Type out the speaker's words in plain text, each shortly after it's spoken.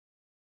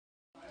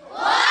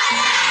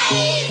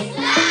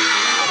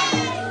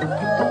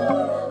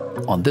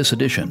On this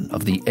edition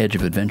of The Edge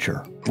of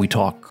Adventure, we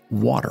talk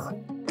water.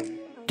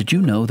 Did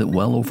you know that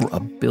well over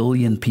 1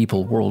 billion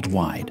people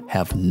worldwide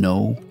have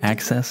no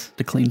access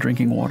to clean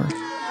drinking water?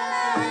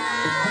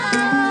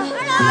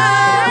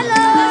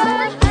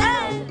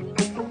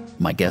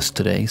 My guests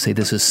today say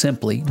this is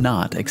simply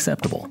not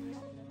acceptable.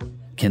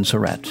 Ken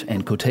Surratt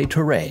and Coté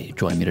Touré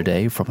join me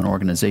today from an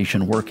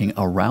organization working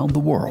around the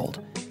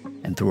world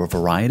and through a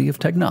variety of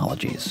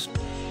technologies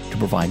to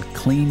provide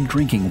clean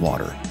drinking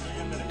water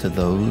to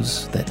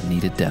those that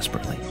need it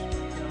desperately.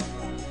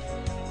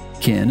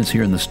 Ken is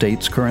here in the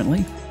States currently.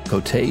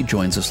 Coté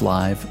joins us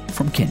live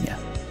from Kenya.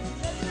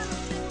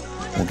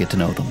 We'll get to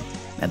know them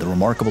and the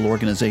remarkable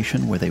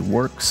organization where they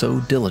work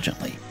so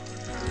diligently.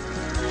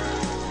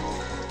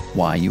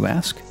 Why, you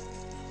ask?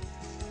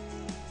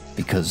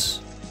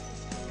 Because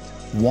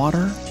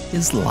water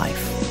is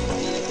life.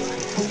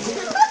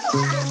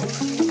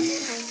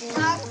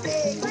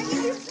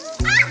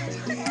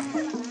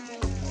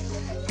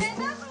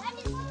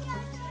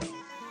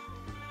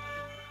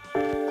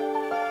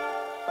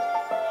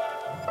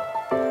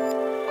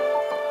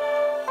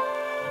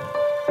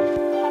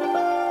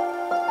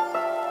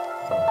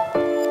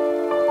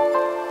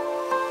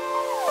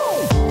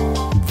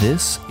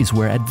 This is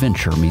where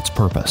adventure meets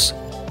purpose,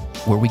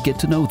 where we get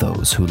to know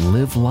those who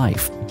live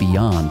life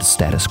beyond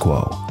status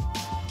quo.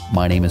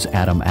 My name is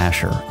Adam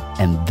Asher,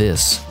 and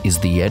this is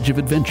The Edge of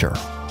Adventure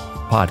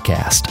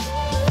podcast.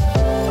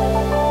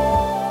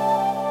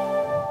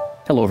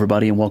 Hello,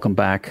 everybody, and welcome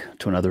back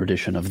to another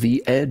edition of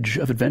The Edge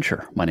of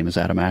Adventure. My name is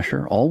Adam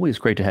Asher. Always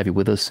great to have you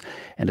with us,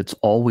 and it's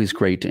always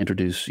great to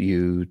introduce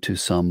you to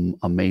some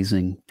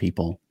amazing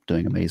people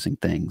doing amazing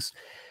things.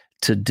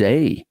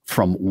 Today,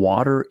 from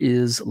Water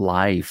is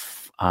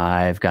Life,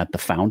 I've got the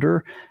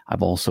founder.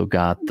 I've also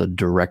got the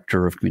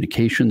director of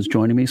communications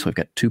joining me. So I've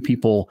got two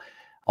people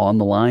on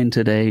the line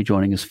today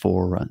joining us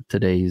for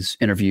today's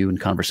interview and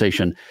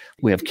conversation.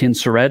 We have Ken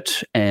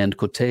Surratt and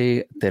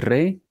Coté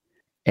Touré.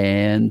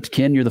 And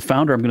Ken, you're the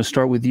founder. I'm going to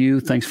start with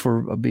you. Thanks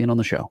for being on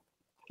the show.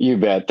 You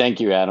bet.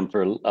 Thank you, Adam,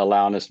 for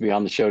allowing us to be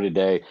on the show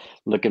today.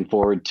 Looking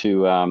forward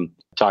to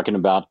talking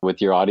about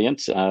with your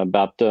audience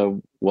about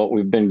what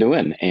we've been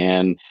doing.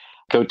 And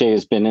Coté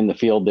has been in the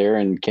field there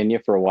in Kenya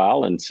for a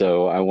while. And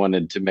so I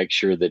wanted to make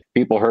sure that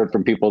people heard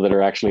from people that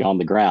are actually on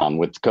the ground.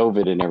 With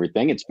COVID and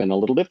everything, it's been a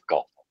little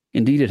difficult.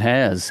 Indeed, it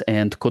has.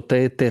 And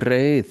Coté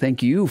Touré,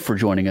 thank you for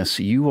joining us.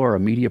 You are a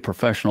media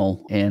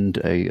professional and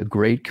a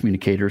great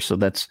communicator. So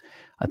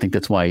I think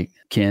that's why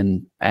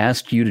Ken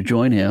asked you to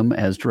join him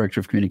as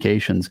director of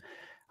communications.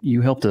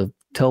 You help to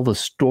tell the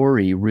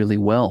story really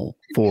well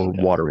for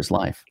Water is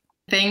Life.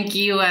 Thank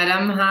you,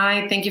 Adam.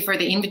 Hi. Thank you for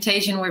the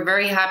invitation. We're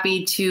very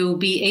happy to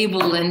be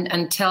able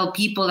and tell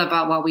people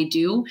about what we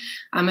do.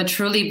 I'm a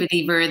truly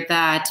believer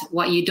that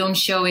what you don't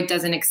show, it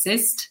doesn't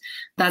exist.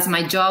 That's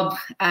my job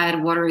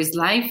at Water is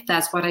Life.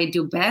 That's what I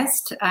do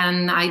best.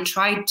 And I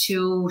try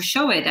to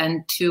show it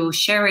and to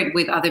share it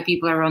with other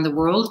people around the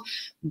world,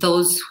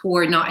 those who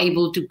are not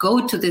able to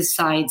go to the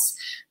sites,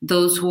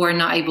 those who are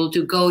not able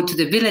to go to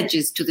the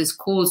villages, to the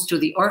schools, to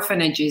the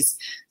orphanages.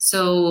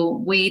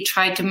 So we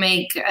try to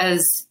make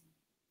as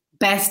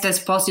best as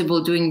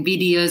possible doing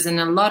videos and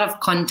a lot of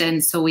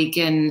content so we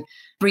can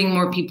bring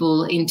more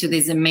people into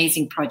this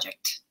amazing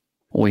project.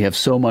 We have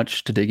so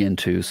much to dig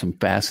into, some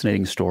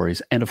fascinating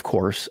stories, and of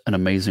course, an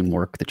amazing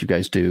work that you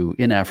guys do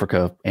in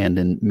Africa and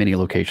in many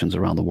locations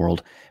around the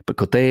world. But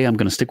Coté, I'm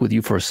going to stick with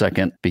you for a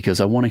second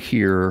because I want to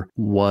hear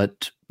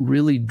what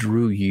really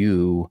drew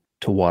you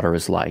to Water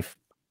is Life.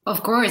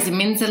 Of course, it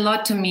means a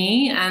lot to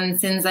me. And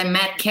since I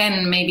met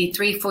Ken maybe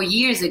 3-4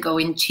 years ago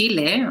in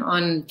Chile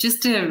on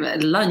just a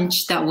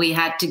lunch that we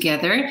had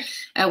together,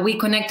 we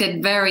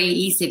connected very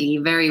easily,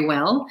 very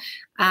well.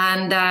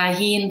 And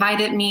he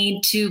invited me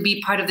to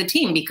be part of the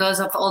team because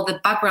of all the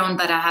background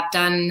that I have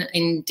done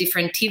in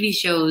different TV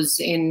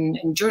shows in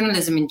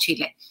journalism in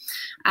Chile.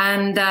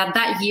 And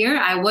that year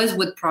I was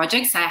with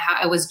projects.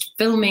 I was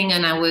filming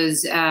and I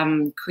was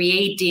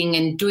creating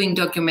and doing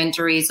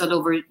documentaries all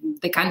over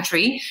the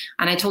country.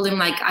 And I told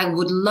him, I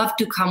would love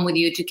to come with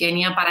you to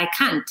Kenya, but I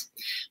can't.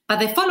 But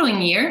the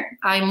following year,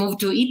 I moved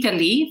to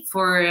Italy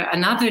for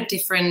another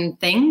different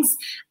things.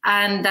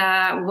 And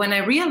when I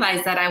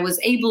realized that I was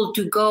able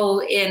to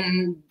go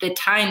in the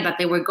time that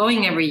they were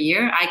going every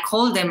year, I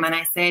called them and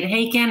I said,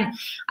 hey, Ken,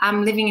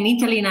 I'm living in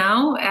Italy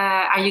now.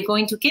 Are you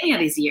going to Kenya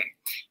this year?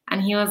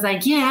 And he was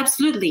like, yeah,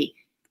 absolutely.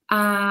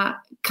 Can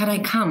I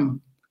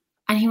come?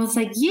 And he was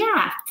like,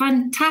 yeah,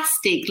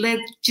 fantastic.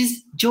 Let's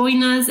just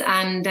join us.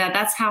 And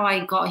that's how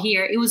I got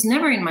here. It was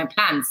never in my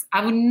plans.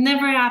 I would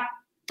never have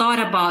thought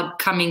about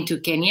coming to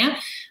Kenya.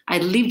 I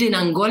lived in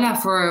Angola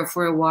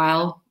for a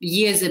while,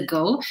 years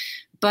ago.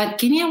 But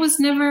Kenya was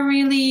never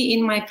really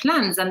in my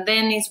plans. And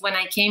then is when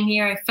I came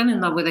here, I fell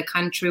in love with the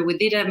country. We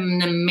did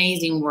an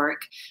amazing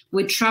work.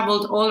 We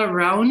traveled all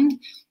around,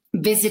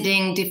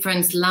 visiting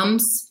different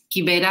slums.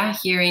 Kibera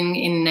here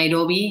in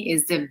Nairobi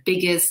is the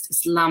biggest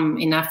slum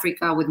in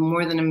Africa with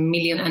more than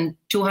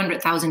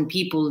 1,200,000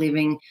 people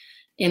living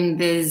in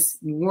these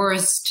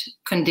worst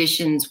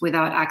conditions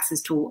without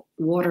access to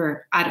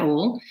water at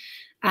all.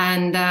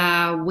 And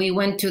we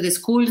went to the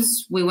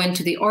schools, we went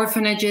to the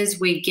orphanages,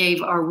 we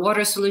gave our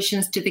water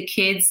solutions to the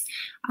kids,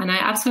 and I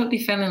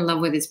absolutely fell in love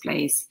with this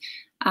place.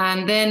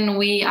 And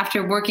then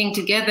after working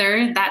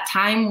together that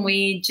time,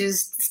 we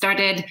just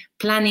started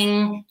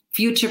planning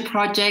future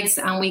projects,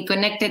 and we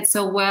connected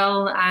so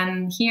well.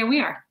 And here we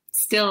are,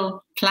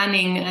 still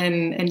planning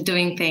and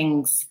doing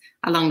things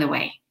along the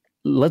way.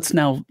 Let's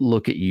now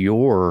look at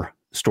your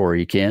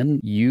story, Ken.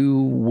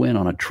 You went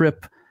on a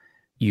trip,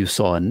 you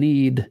saw a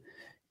need,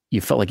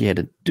 you felt like you had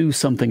to do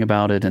something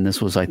about it. And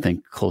this was, I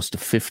think, close to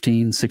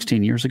 15,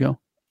 16 years ago.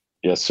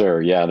 Yes,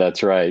 sir. Yeah,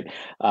 that's right.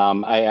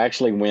 I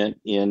actually went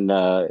in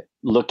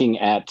looking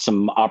at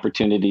some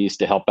opportunities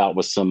to help out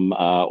with some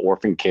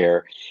orphan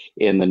care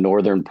in the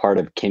northern part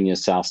of Kenya,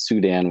 South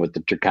Sudan, with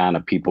the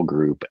Turkana people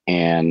group.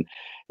 And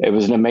it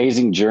was an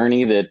amazing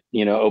journey that,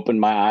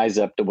 opened my eyes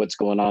up to what's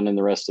going on in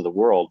the rest of the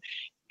world.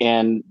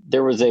 And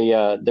there was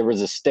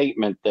a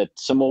statement that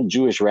some old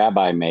Jewish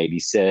rabbi made. He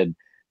said,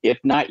 "If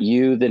not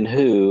you, then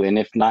who? And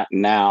if not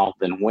now,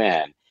 then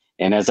when?"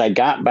 And as I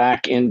got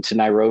back into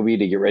Nairobi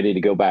to get ready to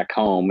go back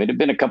home, it had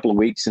been a couple of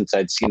weeks since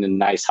I'd seen a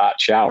nice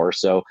hot shower.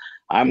 So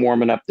I'm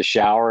warming up the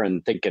shower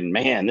and thinking,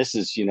 man, this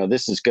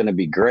is going to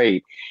be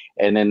great.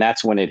 And then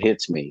that's when it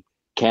hits me.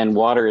 Ken,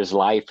 water is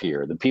life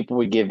here. The people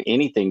would give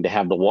anything to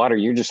have the water.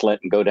 You're just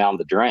letting go down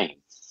the drain.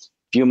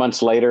 A few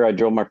months later, I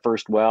drilled my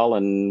first well,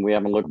 and we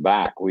haven't looked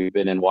back. We've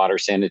been in water,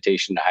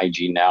 sanitation, and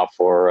hygiene now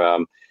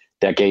for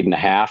decade and a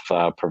half,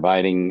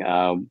 providing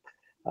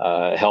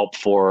help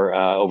for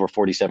over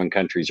 47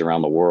 countries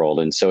around the world.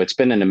 And so it's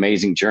been an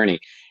amazing journey.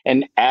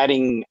 And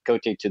adding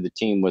Cote to the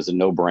team was a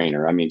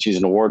no-brainer. I mean, she's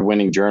an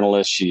award-winning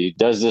journalist. She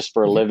does this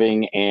for a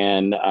living,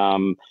 and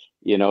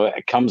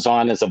it comes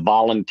on as a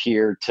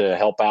volunteer to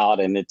help out,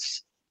 and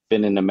it's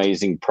been an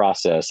amazing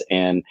process.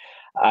 And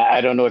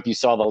I don't know if you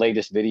saw the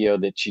latest video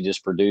that she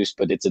just produced,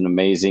 but it's an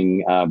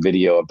amazing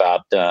video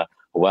about a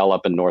well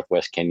up in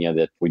northwest Kenya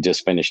that we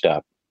just finished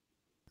up.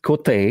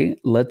 Cote,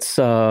 let's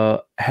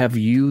have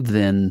you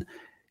then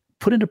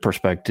put into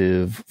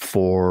perspective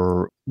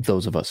for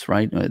those of us,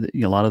 right?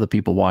 A lot of the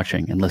people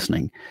watching and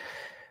listening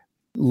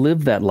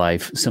live that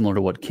life similar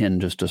to what Ken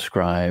just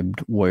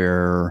described,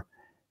 where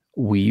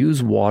we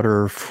use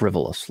water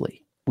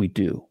frivolously. We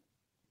do.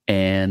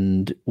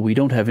 And we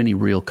don't have any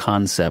real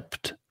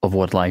concept of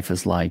what life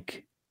is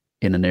like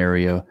in an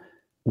area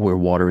where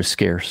water is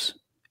scarce.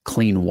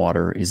 Clean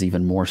water is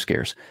even more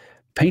scarce.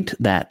 Paint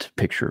that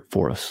picture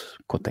for us,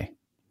 Cote.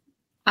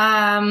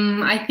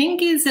 I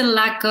think it's a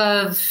lack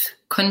of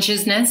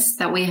consciousness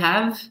that we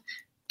have,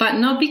 but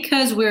not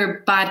because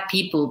we're bad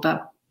people,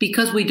 but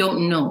because we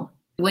don't know.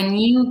 When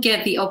you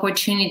get the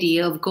opportunity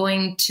of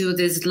going to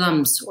these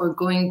slums or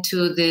going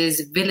to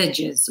these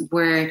villages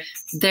where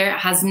there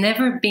has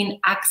never been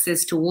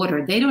access to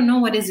water, they don't know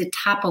what is a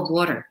tap of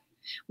water.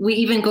 We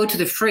even go to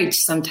the fridge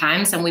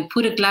sometimes and we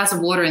put a glass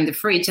of water in the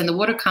fridge and the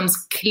water comes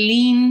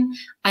clean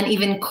and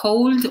even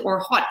cold or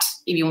hot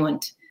if you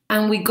want.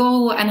 And we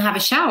go and have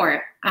a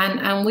shower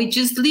and we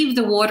just leave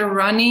the water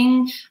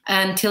running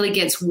until it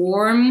gets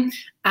warm,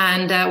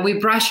 and we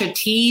brush our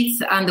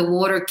teeth and the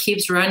water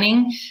keeps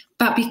running.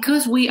 But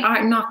because we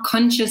are not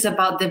conscious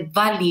about the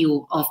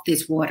value of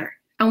this water.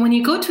 And when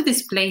you go to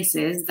these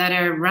places that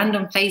are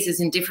random places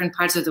in different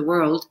parts of the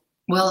world,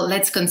 well,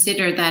 let's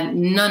consider that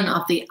none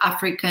of the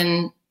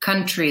African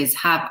countries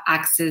have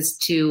access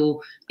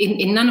to,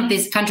 in none of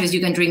these countries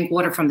you can drink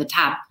water from the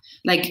tap.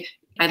 Like,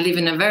 I live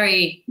in a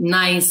very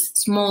nice,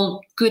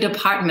 small, good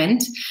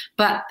apartment,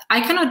 but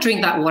I cannot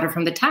drink that water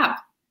from the tap.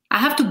 I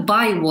have to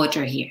buy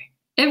water here.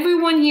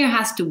 Everyone here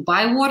has to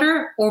buy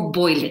water or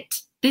boil it.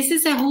 This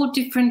is a whole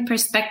different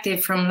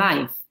perspective from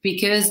life,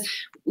 because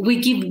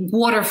we give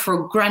water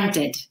for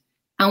granted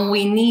and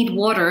we need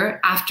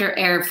water after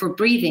air for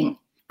breathing.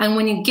 And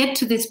when you get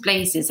to these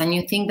places and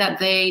you think that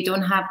they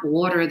don't have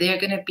water, they're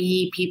going to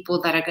be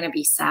people that are going to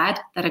be sad,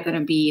 that are going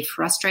to be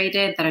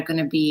frustrated, that are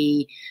going to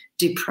be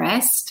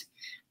depressed.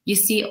 You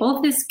see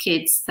all these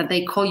kids that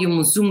they call you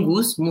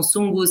Muzungus.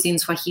 Muzungus in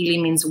Swahili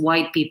means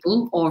white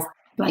people or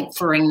like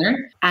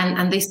foreigner.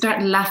 And they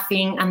start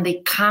laughing and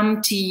they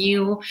come to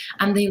you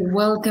and they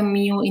welcome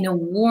you in a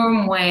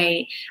warm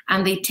way.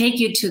 And they take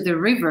you to the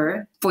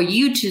river for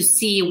you to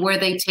see where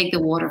they take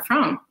the water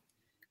from.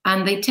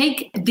 And they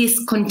take these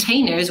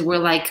containers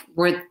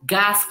where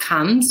gas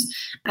comes,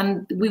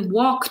 and we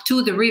walk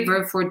to the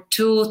river for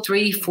 2,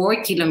 3,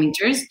 4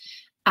 kilometers.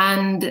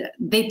 And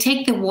they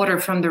take the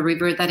water from the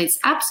river that is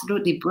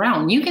absolutely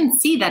brown. You can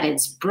see that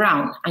it's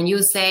brown. And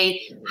you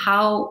say,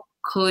 how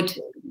could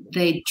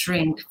they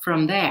drink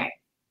from there?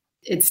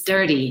 It's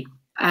dirty.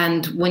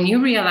 And when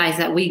you realize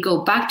that we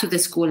go back to the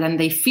school and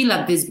they fill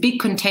up these big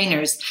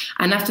containers,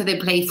 and after they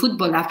play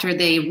football, after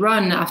they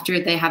run, after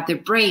they have their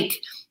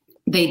break,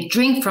 they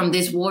drink from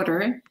this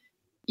water,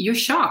 you're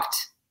shocked.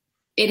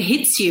 It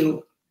hits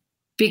you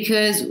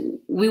because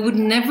we would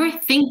never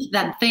think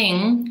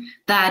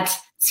that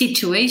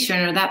situation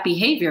or that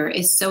behavior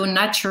is so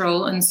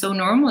natural and so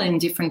normal in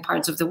different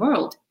parts of the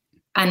world.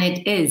 And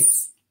it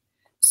is.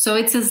 So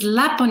it's a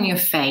slap on your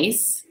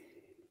face,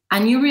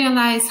 and you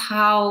realize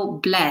how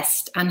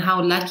blessed and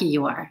how lucky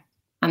you are.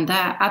 And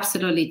that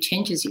absolutely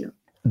changes you.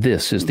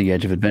 This is The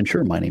Edge of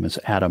Adventure. My name is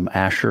Adam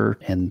Asher,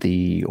 and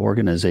the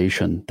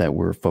organization that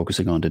we're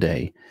focusing on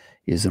today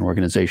is an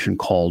organization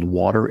called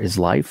Water is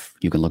Life.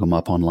 You can look them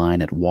up online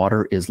at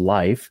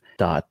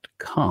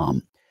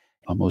waterislife.com.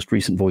 Our most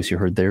recent voice you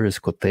heard there is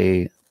Cote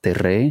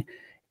Terre.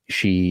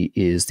 She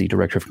is the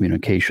Director of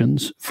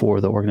Communications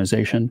for the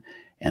organization.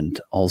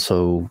 And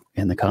also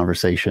in the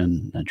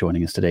conversation,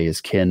 joining us today is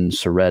Ken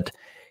Surrett.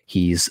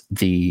 He's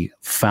the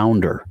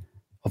founder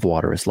of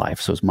Water is Life.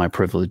 So it's my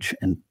privilege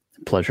and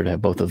pleasure to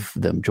have both of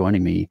them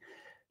joining me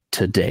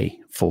today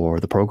for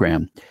the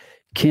program.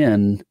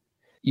 Ken,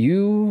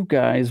 you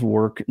guys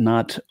work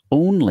not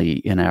only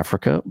in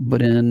Africa,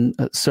 but in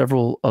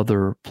several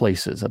other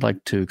places. I'd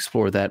like to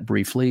explore that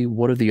briefly.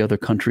 What are the other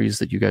countries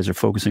that you guys are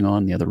focusing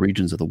on, the other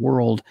regions of the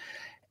world?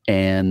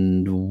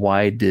 And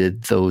why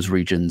did those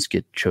regions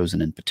get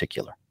chosen in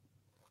particular?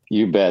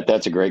 You bet.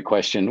 That's a great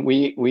question.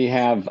 We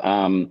have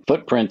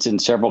footprints in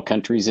several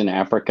countries in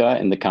Africa,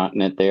 in the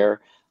continent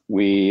there.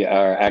 We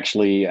are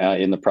actually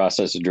in the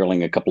process of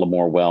drilling a couple of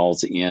more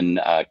wells in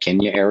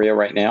Kenya area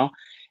right now,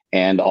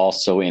 and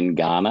also in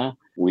Ghana.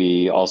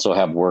 We also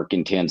have work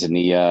in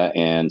Tanzania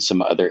and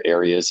some other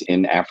areas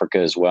in Africa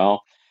as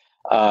well.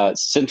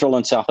 Central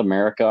and South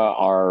America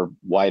are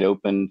wide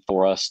open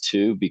for us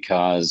too,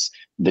 because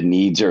the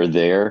needs are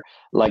there.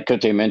 Like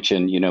Cote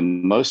mentioned,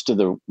 most of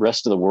the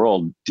rest of the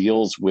world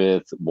deals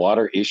with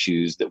water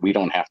issues that we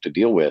don't have to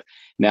deal with.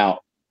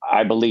 Now,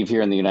 I believe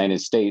here in the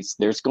United States,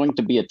 there's going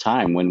to be a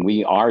time when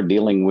we are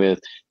dealing with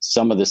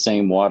some of the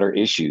same water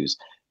issues.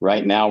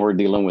 Right now, we're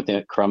dealing with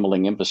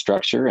crumbling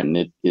infrastructure, and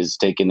it is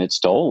taking its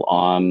toll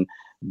on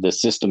the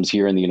systems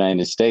here in the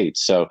United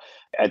States. So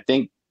I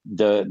think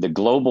the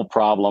global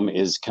problem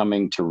is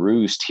coming to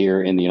roost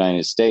here in the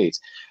United States.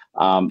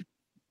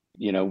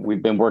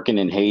 We've been working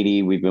in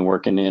Haiti, we've been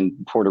working in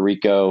Puerto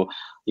Rico,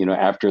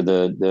 after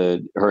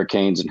the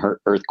hurricanes and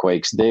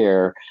earthquakes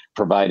there,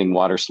 providing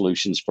water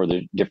solutions for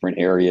the different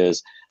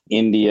areas.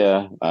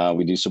 India,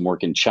 we do some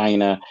work in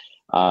China.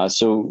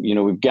 So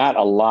we've got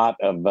a lot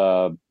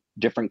of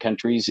different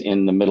countries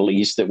in the Middle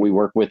East that we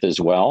work with as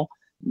well.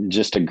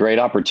 Just a great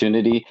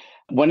opportunity.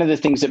 One of the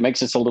things that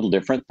makes us a little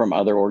different from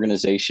other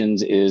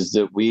organizations is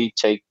that we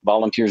take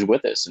volunteers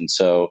with us. And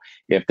so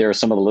if there are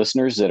some of the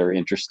listeners that are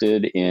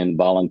interested in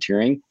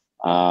volunteering,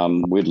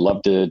 we'd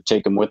love to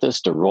take them with us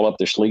to roll up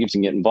their sleeves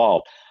and get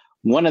involved.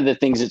 One of the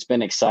things that's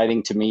been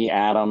exciting to me,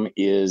 Adam,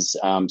 is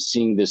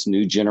seeing this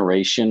new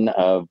generation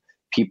of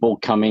people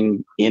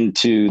coming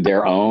into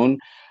their own.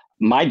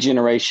 My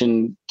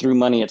generation threw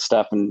money at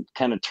stuff and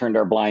kind of turned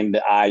our blind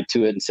eye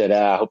to it and said,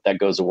 I hope that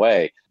goes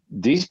away.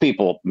 These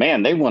people,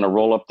 man, they want to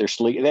roll up their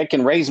sleeves. They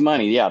can raise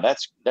money. Yeah,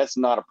 that's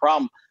not a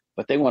problem,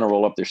 but they want to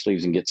roll up their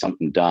sleeves and get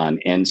something done.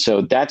 And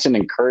so that's an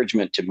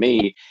encouragement to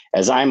me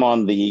as I'm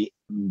on the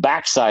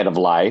backside of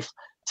life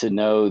to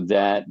know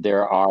that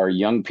there are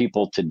young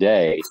people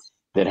today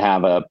that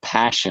have a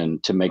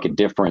passion to make a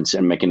difference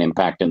and make an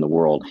impact in the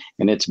world.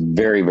 And it's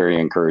very, very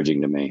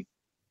encouraging to me.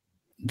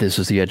 This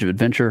is The Edge of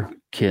Adventure.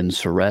 Ken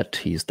Surrett,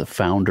 he's the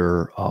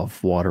founder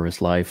of Water is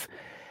Life.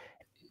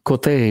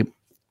 Cote,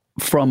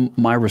 from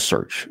my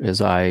research,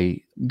 as I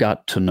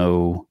got to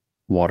know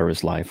Water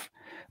is Life,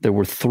 there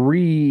were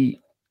three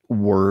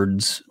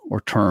words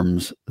or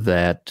terms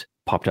that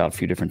popped out a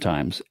few different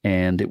times,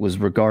 and it was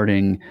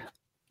regarding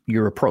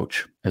your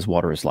approach as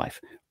Water is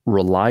Life: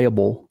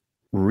 reliable,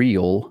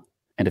 real,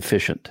 and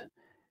efficient.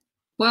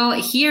 Well,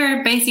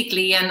 here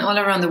basically and all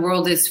around the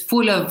world is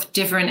full of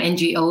different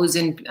NGOs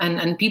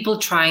and people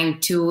trying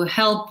to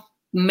help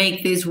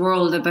make this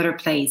world a better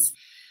place.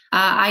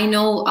 I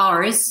know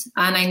ours,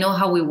 and I know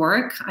how we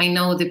work. I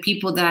know the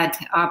people that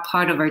are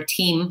part of our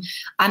team,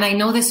 and I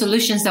know the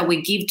solutions that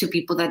we give to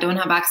people that don't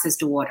have access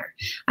to water.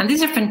 And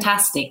these are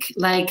fantastic.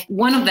 Like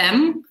one of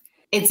them,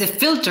 it's a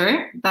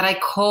filter that I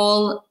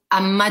call a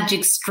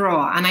magic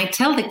straw. And I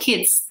tell the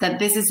kids that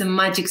this is a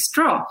magic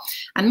straw.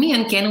 And me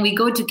and Ken, we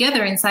go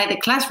together inside the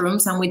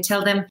classrooms and we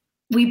tell them,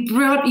 we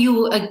brought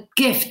you a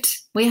gift.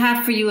 We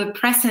have for you a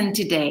present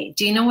today.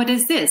 Do you know what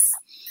is this?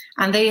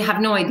 And they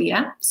have no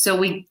idea. So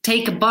we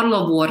take a bottle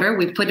of water,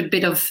 we put a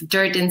bit of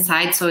dirt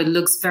inside so it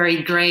looks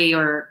very gray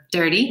or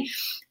dirty.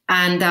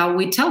 And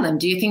we tell them,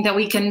 do you think that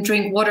we can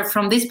drink water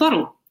from this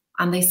bottle?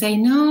 And they say,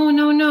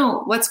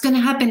 no. What's going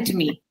to happen to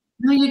me?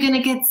 No, you're going to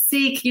get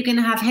sick. You're going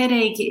to have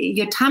headache.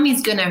 Your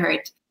tummy's going to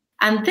hurt.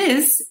 And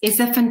this is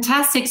a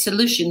fantastic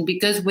solution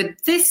because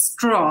with this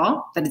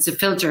straw, that is a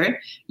filter,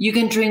 you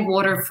can drink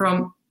water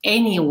from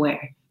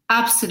anywhere,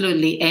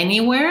 absolutely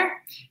anywhere,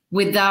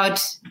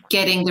 without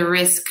getting the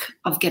risk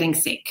of getting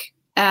sick.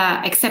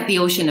 except the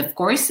ocean, of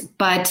course.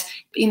 But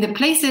in the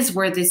places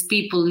where these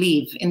people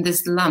live, in the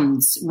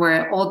slums,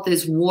 where all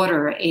this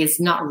water is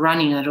not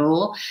running at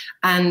all,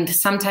 and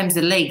sometimes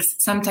the lakes,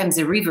 sometimes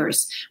the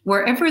rivers,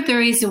 wherever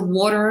there is a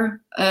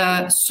water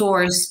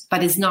source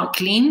but is not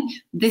clean,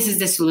 this is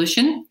the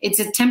solution. It's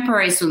a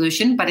temporary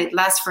solution, but it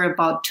lasts for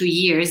about 2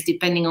 years,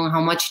 depending on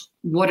how much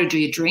water do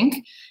you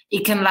drink.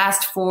 It can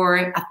last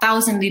for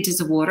 1,000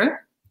 liters of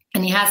water.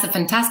 And it has a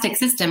fantastic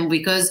system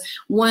because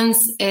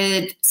once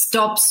it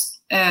stops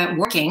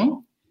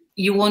working,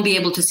 you won't be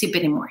able to sip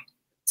anymore.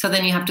 So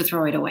then you have to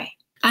throw it away.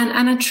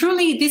 And I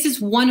truly, this is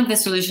one of the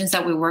solutions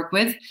that we work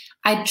with.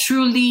 I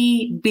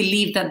truly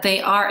believe that they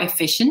are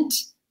efficient,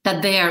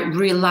 that they are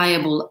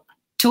reliable,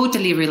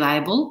 totally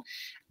reliable,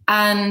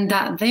 and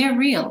that they are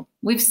real.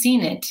 We've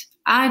seen it.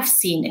 I've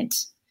seen it.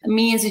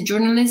 Me as a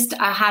journalist,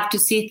 I have to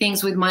see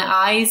things with my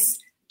eyes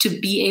to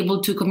be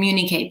able to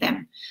communicate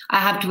them. I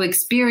have to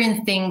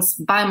experience things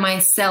by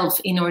myself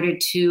in order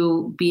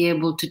to be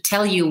able to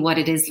tell you what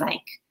it is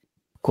like.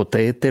 Cote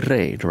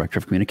Terre, Director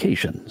of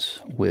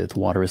Communications with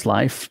Water is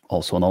Life,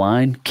 also on the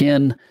line,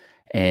 Ken.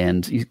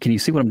 And can you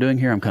see what I'm doing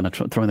here? I'm kind of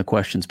throwing the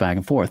questions back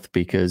and forth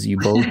because you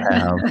both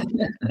have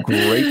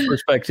great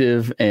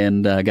perspective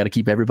and got to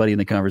keep everybody in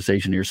the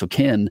conversation here. So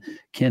Ken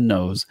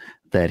knows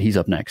that he's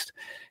up next.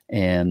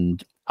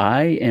 And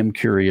I am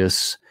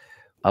curious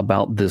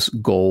about this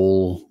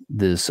goal,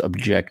 this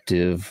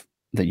objective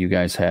that you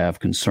guys have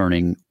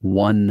concerning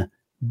 1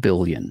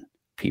 billion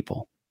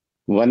people.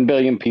 1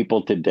 billion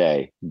people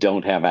today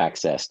don't have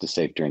access to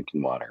safe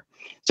drinking water.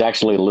 It's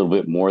actually a little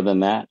bit more than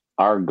that.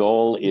 Our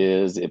goal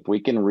is if we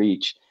can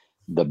reach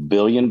the 1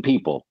 billion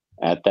people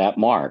at that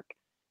mark,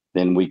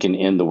 then we can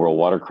end the world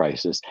water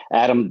crisis.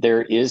 Adam,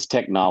 there is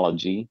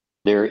technology.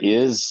 There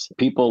is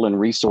people and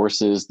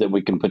resources that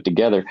we can put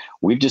together.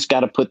 We've just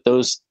got to put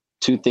those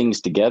two things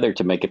together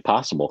to make it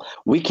possible.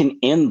 We can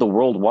end the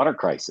world water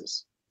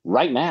crisis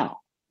right now.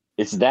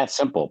 It's that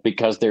simple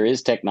because there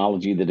is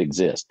technology that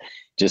exists.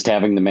 Just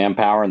having the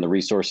manpower and the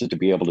resources to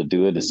be able to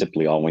do it is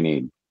simply all we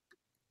need.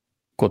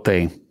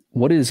 Cote,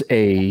 what is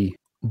a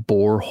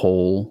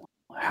borehole?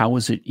 How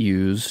is it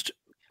used?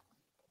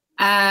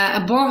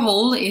 A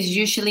borehole is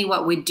usually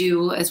what we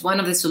do as one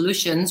of the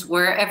solutions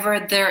wherever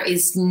there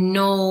is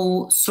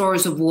no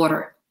source of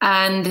water.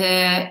 And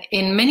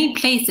in many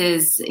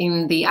places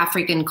in the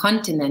African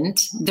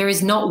continent, there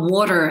is not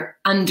water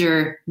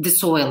under the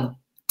soil,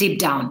 deep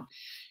down.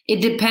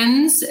 It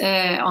depends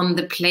on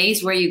the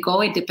place where you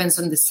go. It depends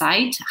on the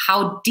site.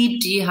 How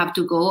deep do you have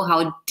to go?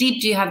 How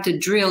deep do you have to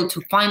drill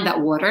to find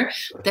that water?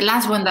 The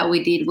last one that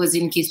we did was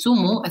in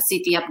Kisumu, a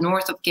city up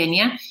north of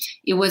Kenya.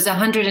 It was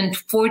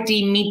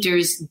 140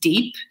 meters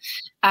deep.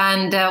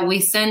 And we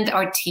send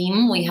our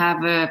team. We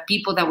have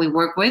people that we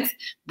work with.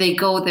 They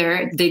go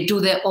there. They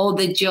do all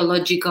the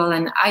geological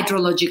and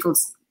hydrological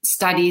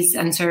studies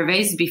and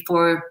surveys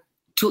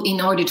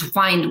in order to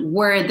find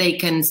where they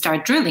can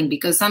start drilling,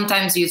 because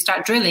sometimes you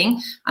start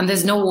drilling and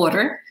there's no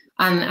water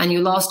and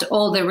you lost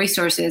all the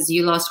resources,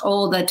 you lost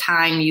all the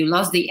time, you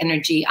lost the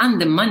energy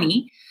and the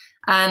money,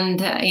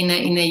 and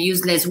in a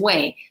useless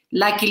way.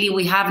 Luckily,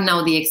 we have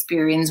now the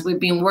experience. We've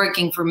been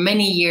working for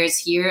many years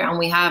here and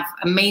we have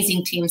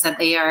amazing teams that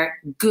they are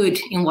good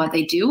in what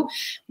they do.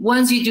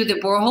 Once you do the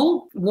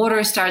borehole,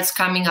 water starts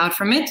coming out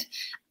from it.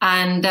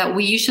 And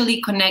we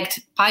usually connect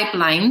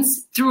pipelines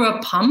through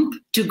a pump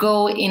to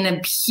go in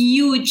a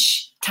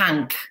huge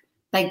tank,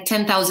 like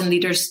 10,000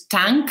 liters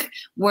tank,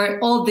 where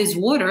all this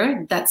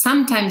water that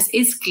sometimes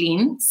is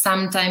clean,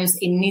 sometimes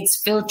it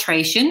needs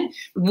filtration,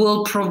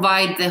 will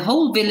provide the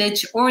whole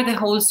village or the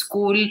whole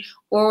school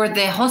or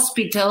the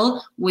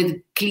hospital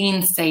with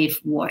clean, safe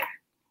water.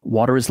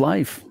 Water is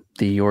Life,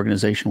 the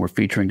organization we're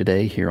featuring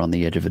today here on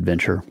the Edge of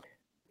Adventure.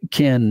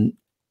 Ken,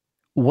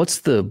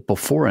 what's the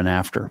before and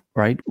after,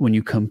 right? When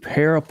you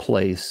compare a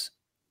place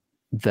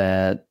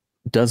that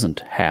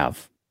doesn't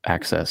have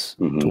access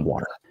to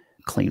water,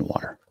 clean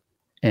water,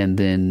 and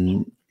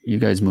then you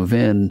guys move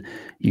in,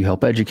 you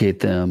help educate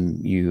them,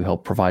 you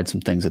help provide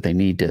some things that they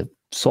need to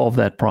solve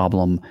that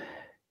problem.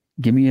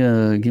 Give me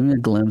a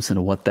glimpse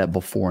into what that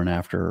before and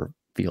after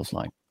feels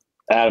like.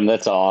 Adam,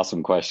 that's an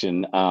awesome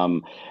question.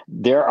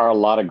 There are a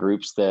lot of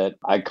groups that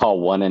I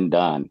call one and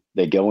done.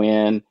 They go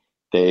in,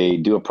 they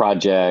do a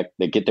project,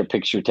 they get their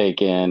picture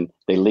taken,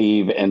 they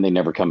leave, and they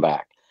never come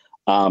back.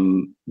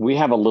 We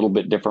have a little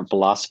bit different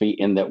philosophy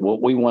in that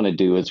what we want to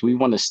do is we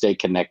want to stay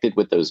connected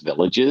with those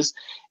villages.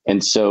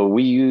 And so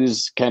we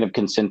use kind of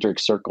concentric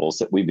circles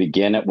that we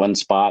begin at one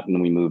spot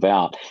and we move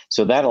out.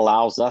 So that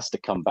allows us to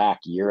come back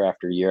year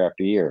after year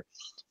after year.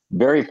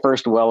 Very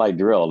first well I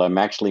drilled, I'm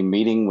actually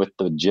meeting with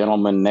the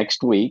gentleman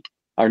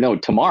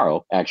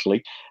tomorrow,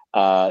 actually,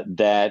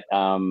 that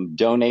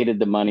donated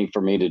the money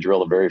for me to drill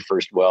the very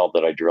first well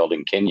that I drilled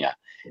in Kenya.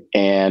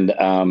 And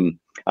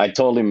I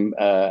told him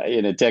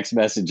in a text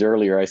message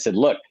earlier, I said,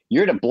 look,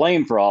 you're to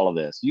blame for all of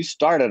this. You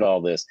started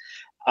all this.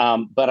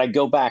 But I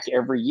go back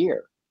every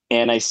year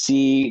and I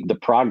see the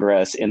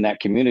progress in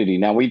that community.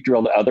 Now, we've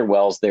drilled other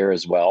wells there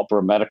as well for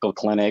a medical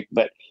clinic,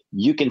 but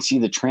you can see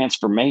the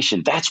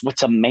transformation. That's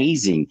what's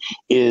amazing,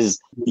 is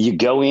you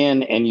go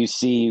in and you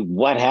see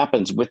what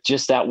happens with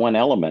just that one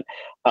element.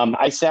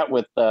 I sat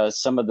with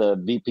some of the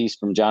VPs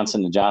from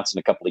Johnson & Johnson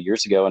a couple of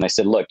years ago, and I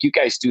said, look, you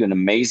guys do an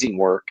amazing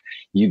work.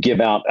 You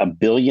give out $1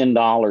 billion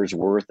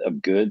worth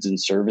of goods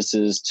and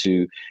services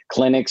to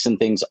clinics and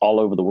things all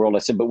over the world. I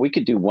said, but we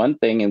could do one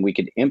thing, and we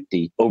could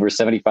empty over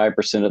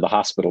 75% of the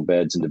hospital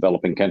beds in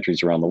developing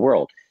countries around the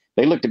world.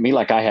 They looked at me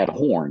like I had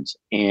horns.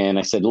 And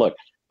I said, look,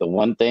 the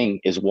one thing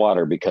is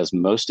water, because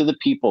most of the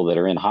people that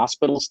are in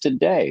hospitals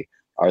today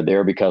are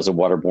there because of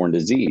waterborne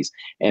disease.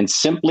 And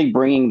simply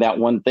bringing that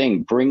one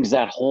thing brings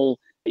that whole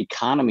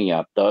economy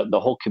up, the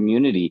whole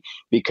community,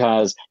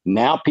 because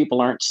now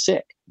people aren't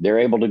sick. They're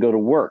able to go to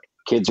work.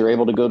 Kids are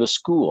able to go to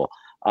school.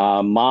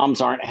 Moms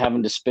aren't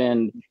having to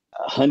spend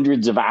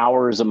hundreds of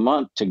hours a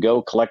month to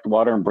go collect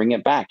water and bring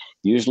it back.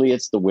 Usually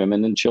it's the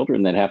women and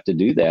children that have to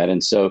do that.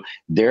 And so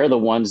they're the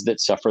ones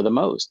that suffer the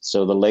most.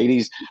 So the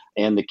ladies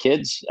and the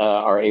kids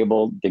are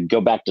able to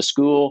go back to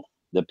school.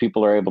 The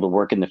people are able to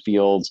work in the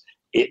fields.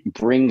 It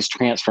brings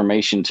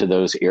transformation to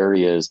those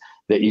areas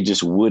that you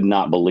just would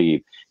not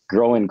believe.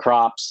 Growing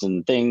crops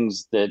and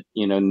things that,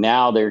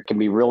 now there can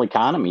be real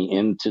economy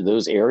into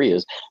those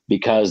areas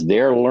because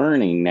they're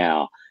learning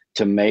now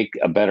to make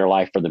a better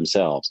life for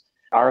themselves.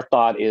 Our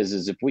thought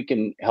is if we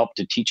can help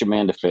to teach a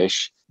man to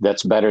fish,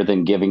 that's better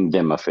than giving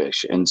them a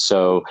fish. And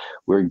so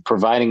we're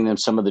providing them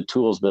some of the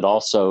tools, but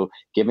also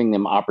giving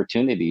them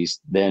opportunities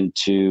then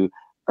to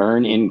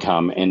earn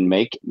income and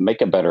make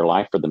a better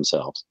life for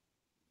themselves.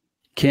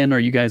 Ken, are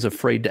you guys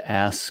afraid to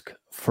ask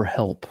for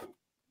help?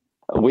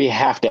 We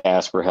have to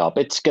ask for help.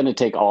 It's going to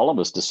take all of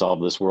us to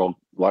solve this world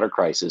water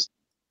crisis.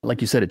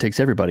 Like you said, it takes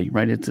everybody,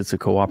 right? It's a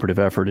cooperative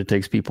effort. It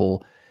takes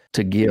people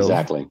to give.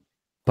 Exactly.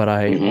 But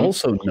I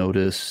also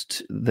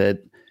noticed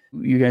that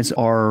you guys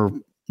are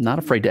not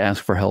afraid to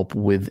ask for help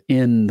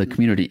within the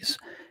communities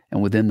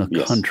and within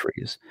the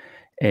countries.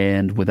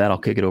 And with that, I'll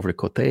kick it over to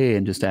Cote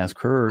and just ask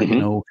her,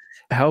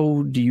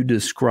 how do you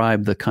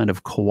describe the kind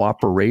of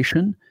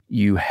cooperation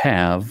you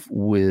have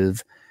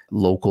with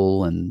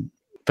local and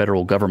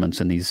federal governments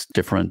in these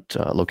different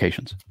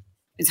locations?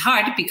 It's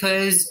hard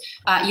because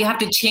you have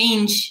to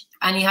change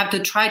and you have to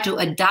try to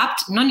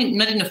adapt, not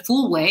in a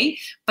full way,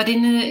 but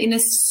in a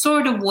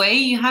sort of way.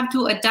 You have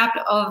to adapt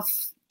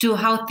to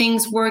how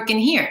things work in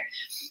here.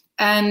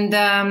 And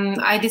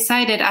I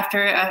decided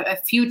after a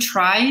few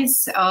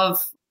tries of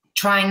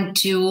trying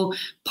to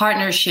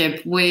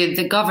partnership with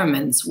the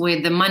governments,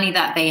 with the money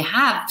that they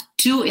have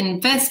to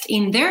invest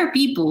in their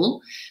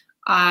people,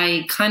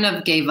 I kind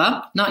of gave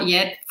up, not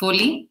yet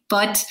fully,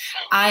 but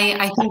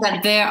I think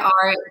that there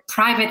are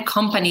private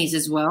companies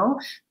as well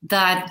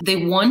that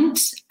they want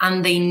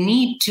and they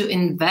need to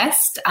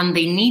invest and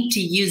they need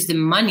to use the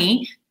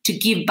money to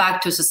give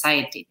back to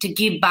society, to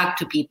give back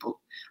to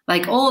people.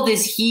 Like all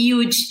these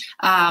huge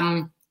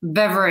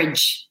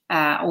beverage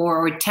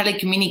or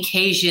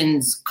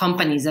telecommunications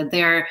companies that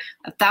they're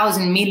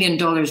 $1,000 million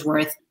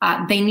worth,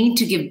 they need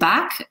to give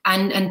back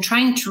and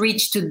trying to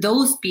reach to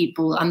those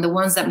people and the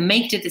ones that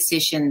make the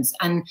decisions.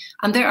 And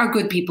there are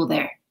good people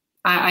there.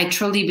 I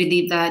truly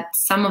believe that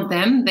some of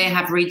them, they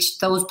have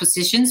reached those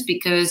positions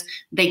because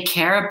they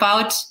care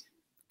about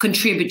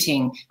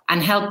contributing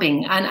and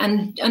helping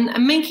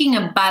and making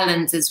a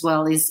balance as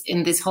well is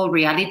in this whole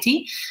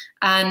reality.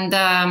 And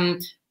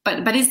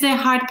But it's the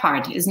hard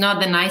part. It's not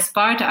the nice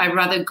part. I'd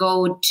rather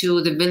go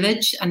to the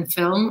village and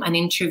film and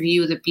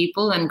interview the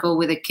people and go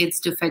with the kids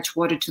to fetch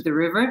water to the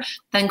river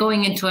than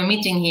going into a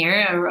meeting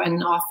here or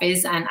an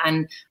office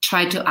and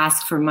try to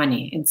ask for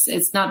money.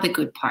 It's not the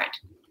good part.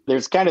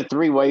 There's kind of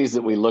three ways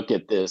that we look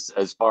at this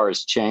as far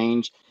as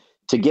change.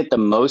 To get the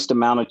most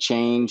amount of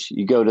change,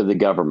 you go to the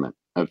government,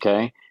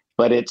 okay?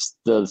 But it's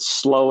the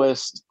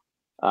slowest.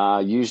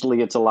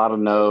 Usually it's a lot of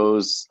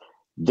no's.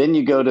 Then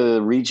you go to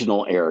the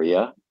regional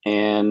area,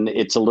 and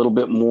it's a little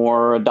bit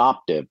more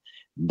adoptive.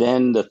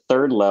 Then the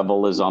third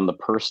level is on the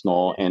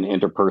personal and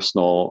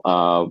interpersonal,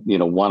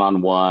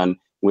 one-on-one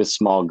with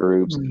small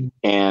groups.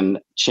 And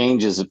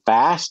change is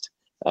fast,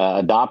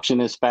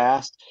 adoption is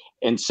fast.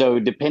 And so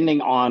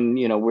depending on,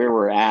 where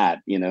we're at,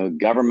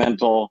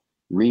 governmental,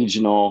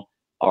 regional,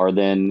 or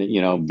then,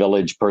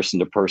 village, person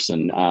to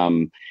person,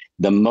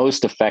 the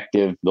most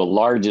effective, the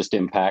largest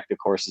impact, of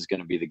course, is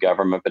going to be the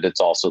government, but it's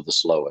also the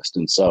slowest.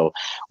 And so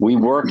we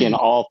work in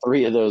all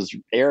three of those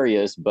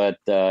areas, but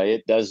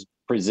it does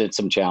present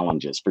some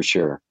challenges for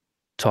sure.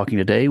 Talking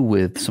today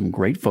with some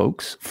great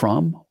folks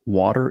from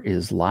Water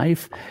is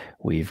Life.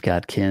 We've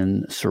got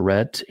Ken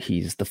Surrett.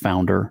 He's the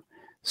founder,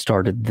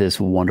 started this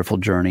wonderful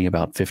journey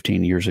about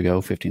 16 years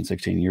ago.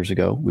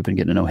 We've been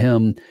getting to know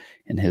him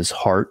and his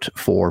heart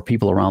for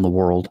people around the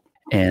world.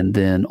 And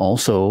then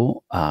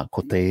also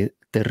Cote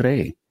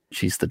Terre.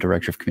 She's the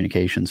director of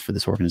communications for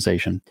this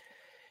organization.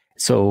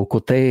 So,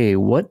 Cote,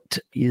 what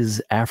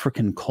is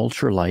African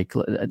culture like?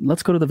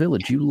 Let's go to the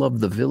village. You love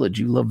the village.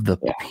 You love the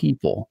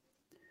people.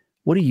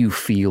 What do you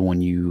feel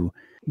when you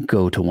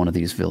go to one of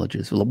these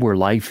villages where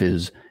life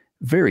is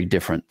very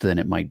different than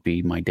it might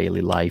be my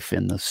daily life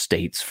in the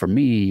States for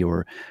me,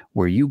 or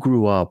where you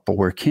grew up, or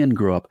where Ken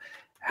grew up.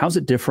 How's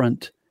it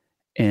different?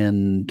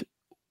 And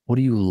what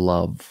do you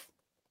love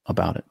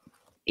about it?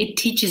 It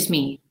teaches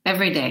me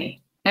every day.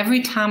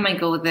 Every time I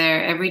go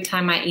there, every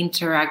time I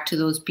interact to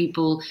those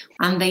people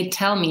and they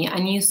tell me,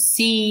 and you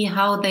see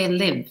how they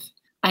live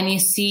and you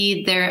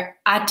see their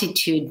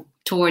attitude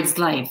towards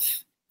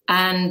life.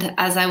 And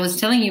as I was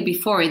telling you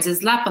before, it's a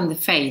slap on the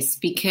face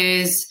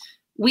because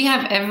we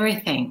have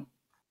everything.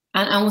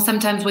 And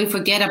sometimes we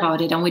forget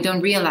about it and we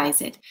don't realize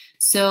it.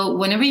 So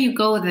whenever you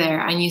go there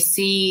and you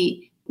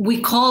see, we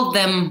call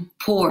them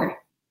poor.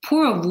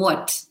 Poor of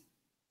what?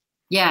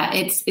 Yeah,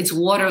 it's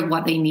water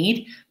what they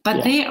need,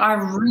 but they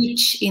are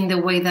rich in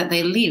the way that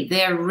they live.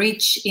 They are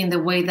rich in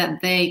the way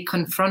that they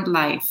confront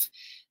life.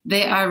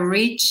 They are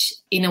rich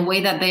in a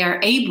way that they are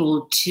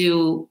able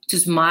to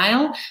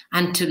smile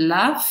and to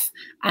laugh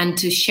and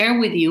to share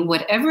with you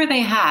whatever they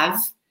have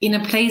in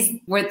a place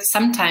where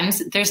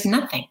sometimes there's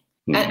nothing.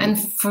 Mm-hmm.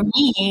 And for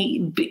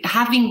me,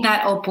 having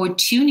that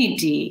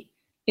opportunity,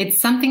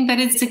 it's something that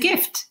is a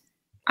gift.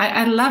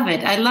 I love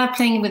it. I love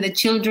playing with the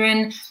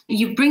children.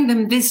 You bring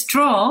them this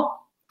straw,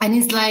 and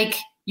it's like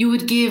you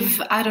would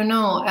give, I don't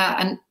know,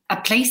 a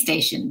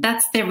PlayStation.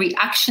 That's the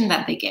reaction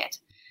that they get.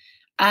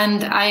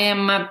 And I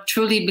am a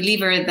truly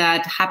believer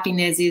that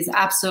happiness is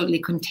absolutely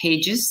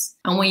contagious.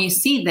 And when you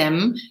see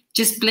them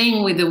just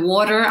playing with the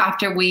water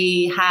after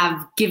we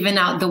have given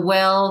out the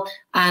well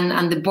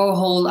and the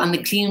borehole and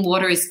the clean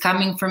water is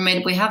coming from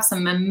it, we have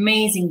some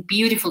amazing,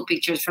 beautiful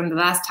pictures from the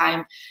last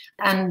time.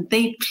 And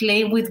they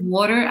play with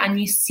water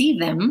and you see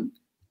them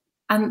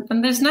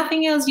and there's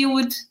nothing else you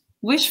would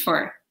wish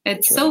for.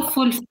 It's so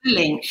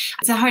fulfilling.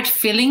 It's a hard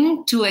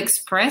feeling to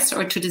express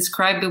or to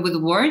describe it with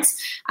words.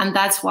 And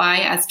that's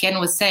why, as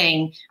Ken was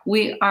saying,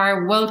 we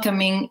are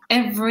welcoming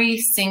every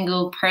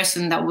single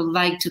person that would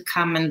like to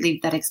come and live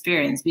that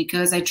experience,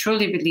 because I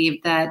truly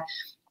believe that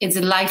it's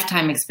a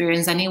lifetime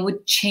experience and it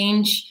would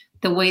change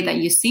the way that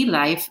you see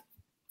life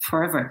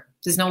forever.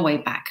 There's no way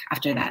back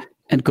after that.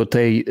 And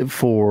Coté,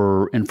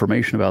 for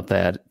information about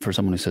that, for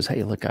someone who says,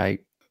 hey, look, I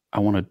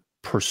want to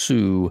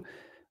pursue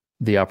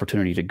the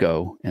opportunity to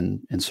go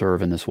and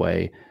serve in this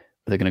way,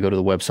 they're going to go to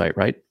the website,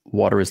 right?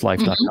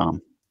 waterislife.com.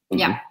 Mm-hmm.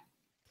 Yeah.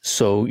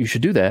 So you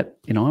should do that.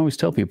 You know, I always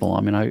tell people,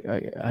 I mean,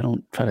 I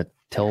don't try to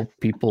tell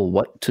people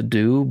what to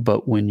do,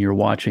 but when you're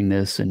watching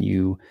this and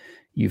you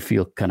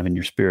feel kind of in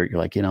your spirit, you're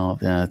like, you know,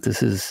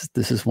 this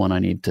is one I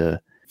need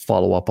to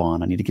follow up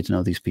on. I need to get to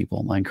know these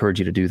people. I encourage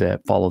you to do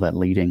that, follow that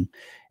leading.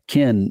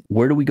 Ken,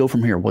 where do we go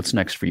from here? What's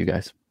next for you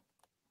guys?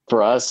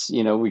 For us,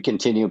 you know, we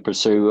continue to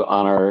pursue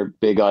on our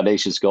big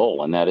audacious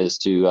goal, and that is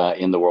to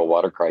end the world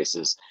water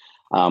crisis.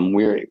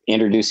 We're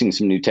introducing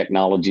some new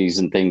technologies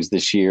and things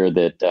this year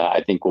that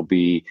I think will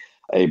be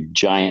a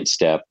giant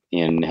step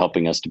in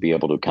helping us to be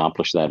able to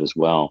accomplish that as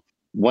well.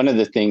 One of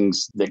the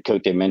things that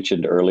Coté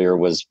mentioned earlier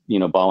was, you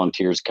know,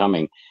 volunteers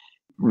coming.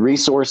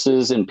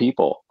 Resources and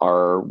people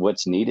are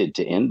what's needed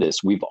to end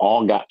this. We've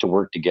all got to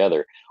work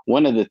together.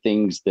 One of the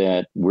things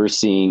that we're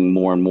seeing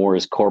more and more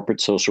is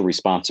corporate social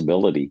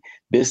responsibility.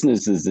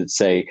 Businesses that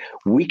say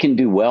we can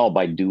do well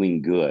by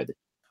doing good.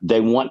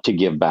 They want to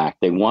give back.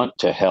 They want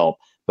to help,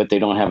 but they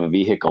don't have a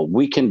vehicle.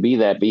 We can be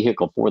that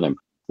vehicle for them.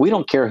 We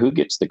don't care who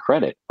gets the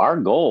credit. Our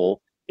goal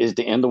is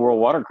to end the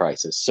world water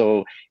crisis.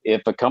 So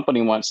if a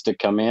company wants to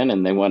come in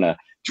and they want to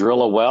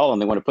drill a well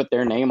and they want to put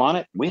their name on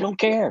it, we don't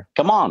care.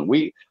 Come on.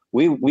 We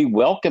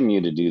welcome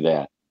you to do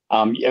that.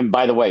 And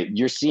by the way,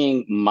 you're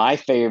seeing my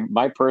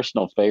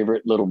personal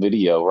favorite little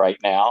video right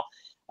now,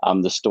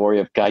 the story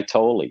of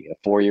Kaitoli,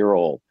 a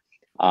 4-year-old.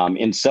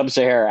 In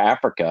sub-Saharan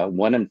Africa,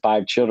 1 in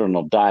 5 children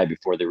will die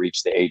before they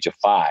reach the age of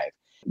 5.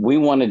 We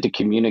wanted to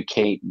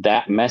communicate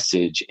that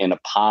message in a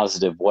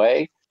positive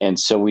way. And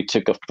so we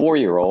took a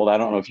 4-year-old. I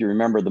don't know if you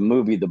remember the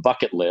movie, The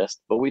Bucket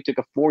List, but we took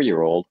a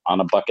 4-year-old on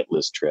a bucket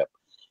list trip.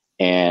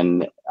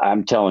 And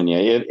I'm telling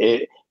you,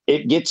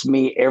 it gets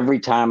me every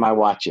time I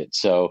watch it.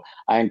 So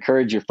I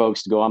encourage your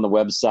folks to go on the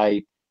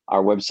website.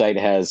 Our website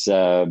has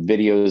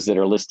videos that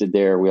are listed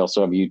there. We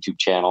also have a YouTube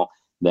channel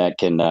that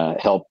can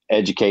help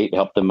educate,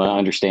 help them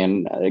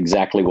understand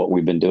exactly what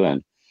we've been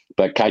doing.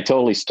 But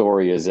Kaitoli's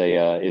story is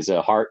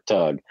a heart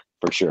tug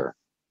for sure.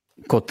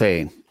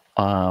 Coté,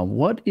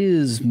 what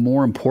is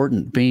more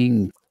important,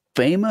 being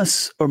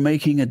famous or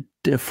making a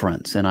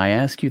difference? And I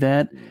ask you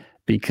that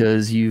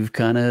because you've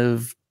kind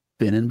of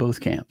been in both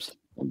camps.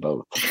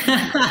 Both.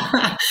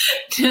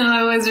 No,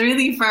 I was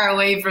really far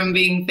away from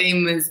being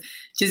famous.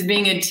 Just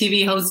being a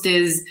TV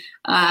hostess,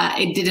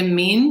 it didn't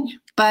mean,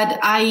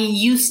 but I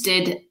used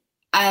it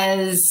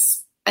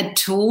as a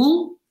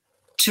tool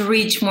to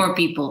reach more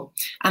people.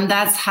 And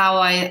that's how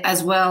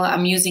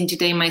I'm using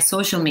today my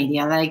social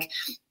media. Like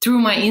through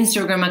my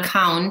Instagram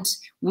account,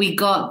 we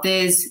got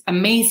this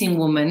amazing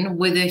woman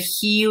with a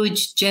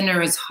huge,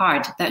 generous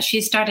heart that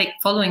she started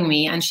following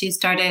me and she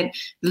started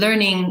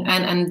learning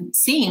and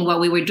seeing what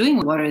we were doing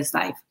with Water is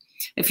Life.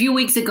 A few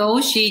weeks ago,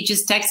 she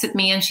just texted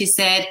me and she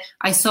said,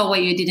 I saw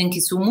what you did in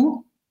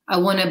Kisumu. I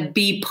want to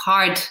be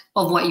part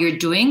of what you're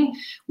doing.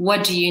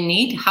 What do you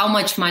need? How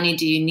much money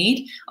do you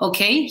need?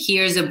 Okay,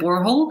 here's a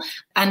borehole.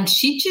 And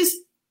she just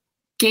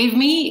gave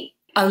me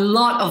a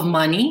lot of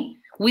money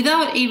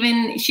without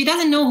even, she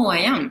doesn't know who I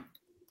am.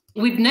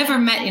 We've never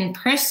met in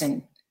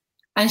person.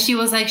 And she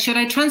was like, should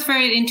I transfer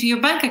it into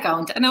your bank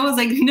account? And I was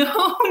like,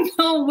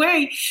 no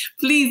way.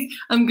 Please,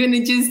 I'm going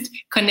to just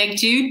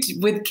connect you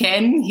with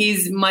Ken.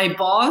 He's my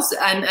boss,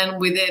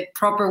 and with a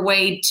proper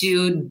way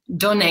to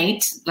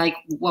donate, like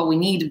what we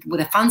need,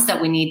 with the funds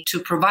that we need to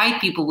provide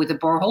people with a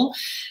borehole.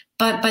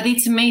 But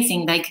it's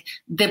amazing. Like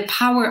the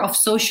power of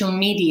social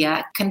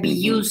media can be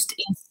used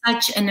in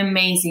such an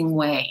amazing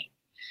way.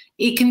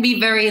 It can be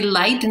very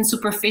light and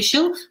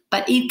superficial,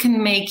 but it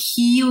can make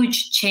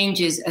huge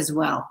changes as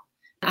well.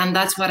 And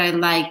that's what I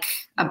like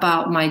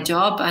about my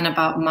job and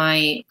about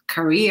my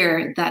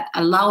career that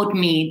allowed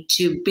me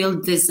to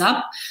build this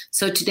up.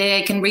 So today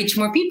I can reach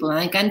more people and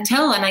I can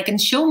tell and I can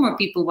show more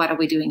people what are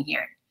we doing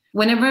here.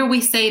 Whenever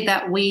we say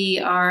that we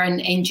are an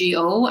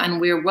NGO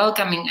and we're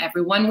welcoming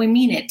everyone, we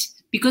mean it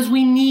because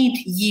we need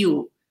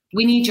you.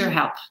 We need your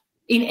help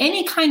in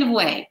any kind of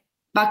way.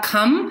 But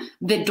come,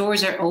 the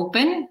doors are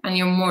open and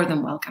you're more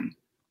than welcome.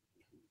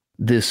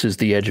 This is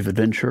The Edge of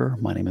Adventure.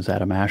 My name is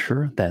Adam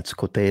Asher. That's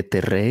Coté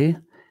Terré.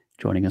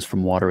 Joining us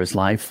from Water is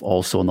Life.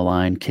 Also on the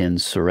line, Ken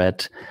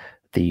Surratt,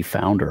 the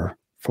founder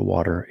for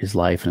Water is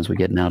Life. And as we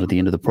get now to the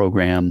end of the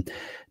program,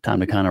 time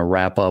to kind of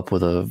wrap up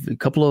with a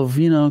couple of,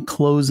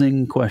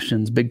 closing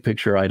questions, big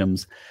picture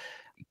items.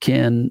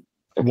 Ken,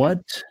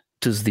 what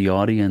does the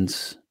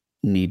audience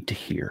need to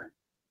hear?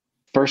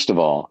 First of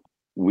all,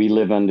 we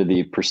live under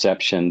the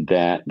perception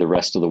that the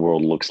rest of the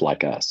world looks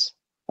like us.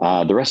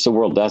 The rest of the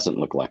world doesn't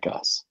look like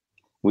us.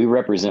 We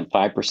represent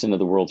 5% of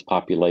the world's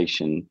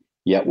population,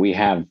 yet we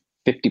have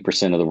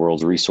 50% of the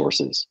world's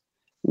resources.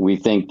 We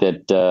think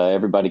that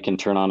everybody can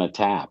turn on a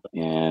tap,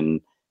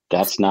 and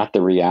that's not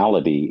the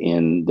reality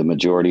in the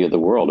majority of the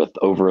world.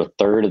 Over a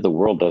third of the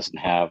world doesn't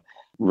have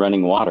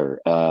running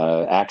water,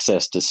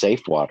 access to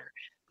safe water.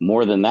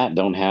 More than that,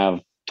 don't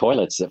have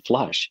toilets that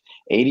flush.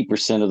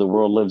 80% of the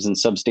world lives in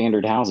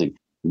substandard housing.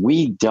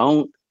 We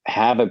don't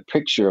have a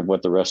picture of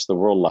what the rest of the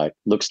world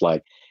looks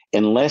like.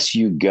 Unless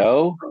you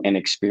go and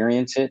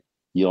experience it,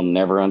 you'll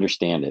never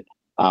understand it.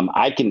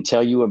 I can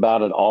tell you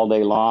about it all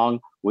day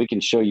long. We can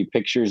show you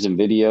pictures and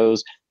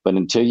videos, but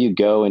until you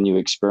go and you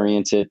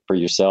experience it for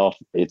yourself,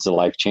 it's a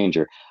life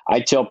changer. I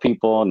tell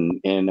people, and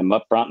I'm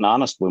upfront and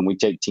honest when we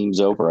take teams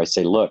over, I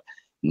say, look,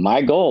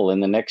 my goal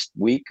in the next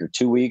week or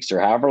 2 weeks or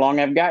however long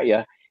I've got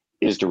you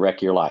is to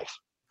wreck your life.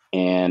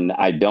 And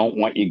I don't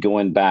want you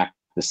going back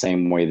the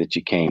same way that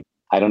you came.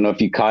 I don't know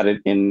if you caught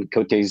it in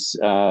Coté's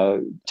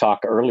talk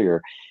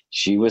earlier.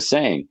 She was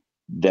saying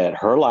that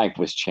her life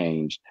was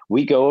changed.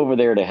 We go over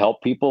there to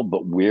help people,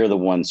 but we're the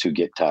ones who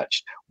get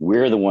touched.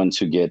 We're the ones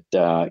who get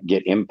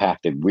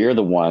impacted. We're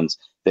the ones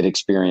that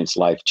experience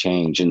life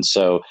change. And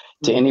so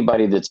to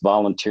anybody that's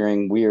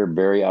volunteering, we are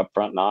very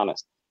upfront and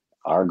honest.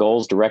 Our goal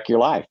is to wreck your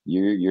life.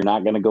 You're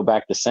not going to go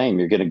back the same.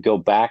 You're going to go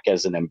back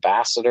as an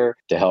ambassador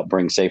to help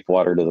bring safe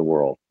water to the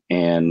world.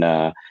 And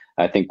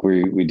I think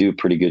we do a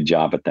pretty good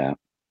job at that.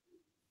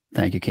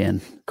 Thank you,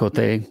 Ken.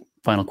 Coté,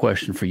 final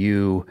question for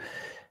you.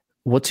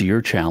 What's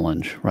your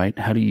challenge, right?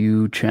 How do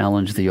you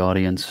challenge the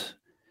audience?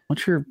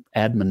 What's your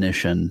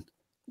admonition?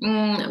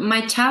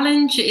 My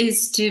challenge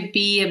is to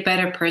be a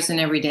better person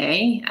every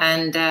day.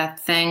 And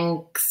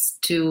thanks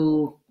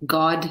to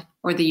God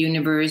or the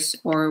universe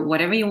or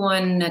whatever you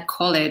want to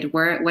call it,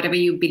 whatever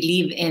you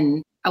believe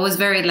in, I was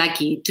very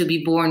lucky to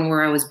be born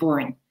where I was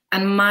born.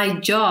 And my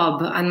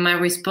job and my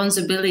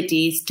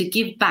responsibility is to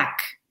give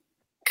back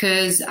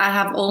because I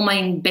have all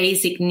my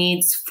basic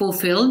needs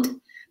fulfilled.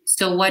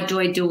 So what do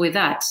I do with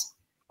that?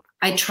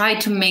 I try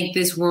to make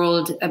this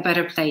world a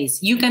better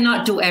place. You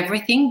cannot do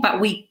everything, but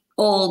we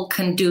all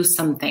can do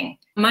something.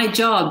 My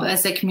job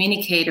as a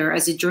communicator,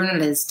 as a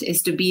journalist,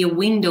 is to be a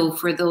window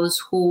for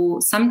those who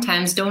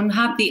sometimes don't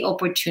have the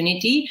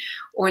opportunity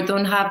or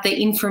don't have the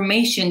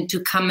information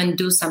to come and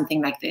do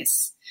something like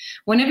this.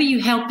 Whenever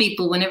you help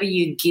people, whenever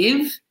you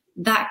give,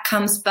 that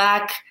comes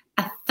back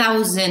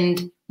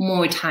 1,000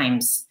 more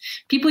times.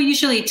 People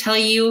usually tell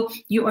you,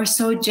 you are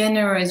so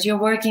generous, you're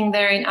working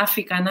there in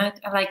Africa. And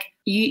I'm like,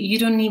 you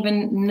don't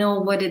even know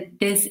what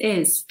this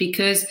is,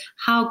 because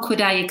how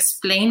could I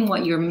explain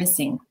what you're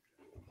missing?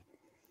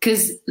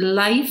 Because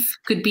life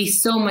could be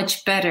so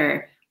much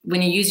better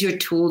when you use your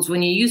tools,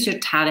 when you use your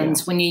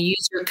talents, when you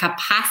use your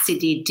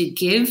capacity to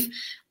give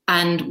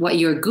and what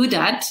you're good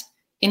at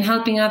in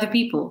helping other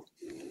people.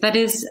 That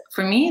is,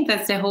 for me,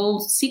 that's the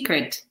whole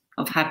secret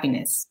of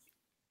happiness.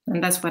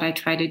 And that's what I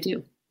try to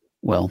do.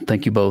 Well,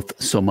 thank you both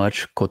so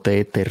much.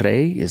 Coté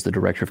Terré is the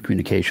Director of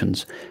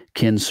Communications.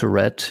 Ken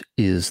Surratt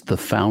is the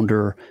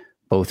founder,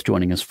 both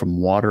joining us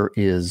from Water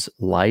is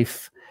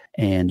Life.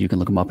 And you can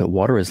look them up at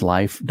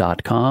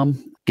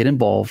waterislife.com. Get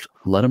involved.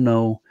 Let them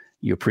know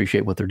you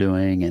appreciate what they're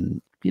doing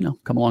and,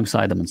 come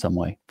alongside them in some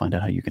way. Find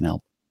out how you can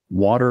help.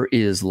 Water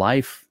is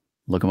Life.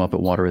 Look them up at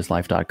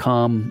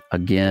waterislife.com.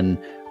 Again,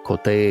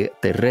 Coté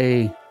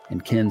Terré,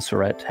 and Ken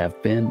Surratt have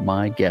been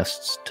my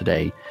guests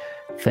today.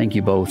 Thank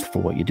you both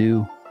for what you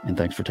do, and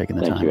thanks for taking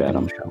the time to be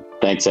on the show.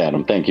 Thanks,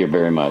 Adam. Thank you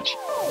very much.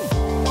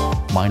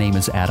 My name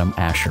is Adam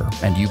Asher,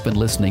 and you've been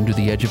listening to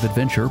the Edge of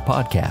Adventure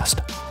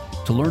podcast.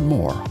 To learn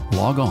more,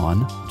 log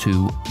on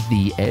to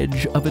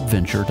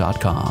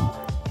theedgeofadventure.com.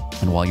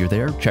 And while you're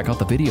there, check out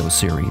the video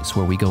series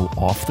where we go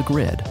off the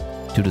grid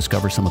to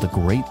discover some of the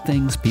great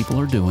things people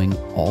are doing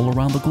all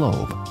around the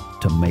globe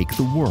to make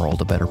the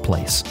world a better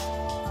place.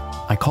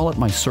 I call it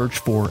my search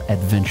for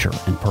adventure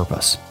and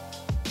purpose.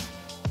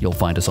 You'll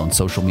find us on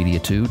social media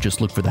too.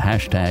 Just look for the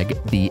hashtag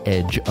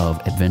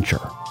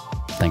 #TheEdgeOfAdventure.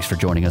 Thanks for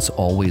joining us.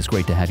 Always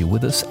great to have you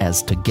with us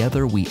as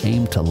together we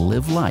aim to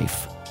live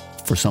life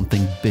for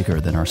something bigger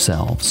than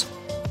ourselves.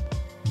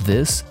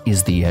 This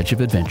is The Edge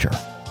of Adventure,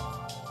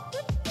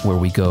 where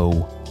we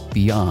go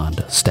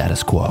beyond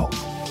status quo.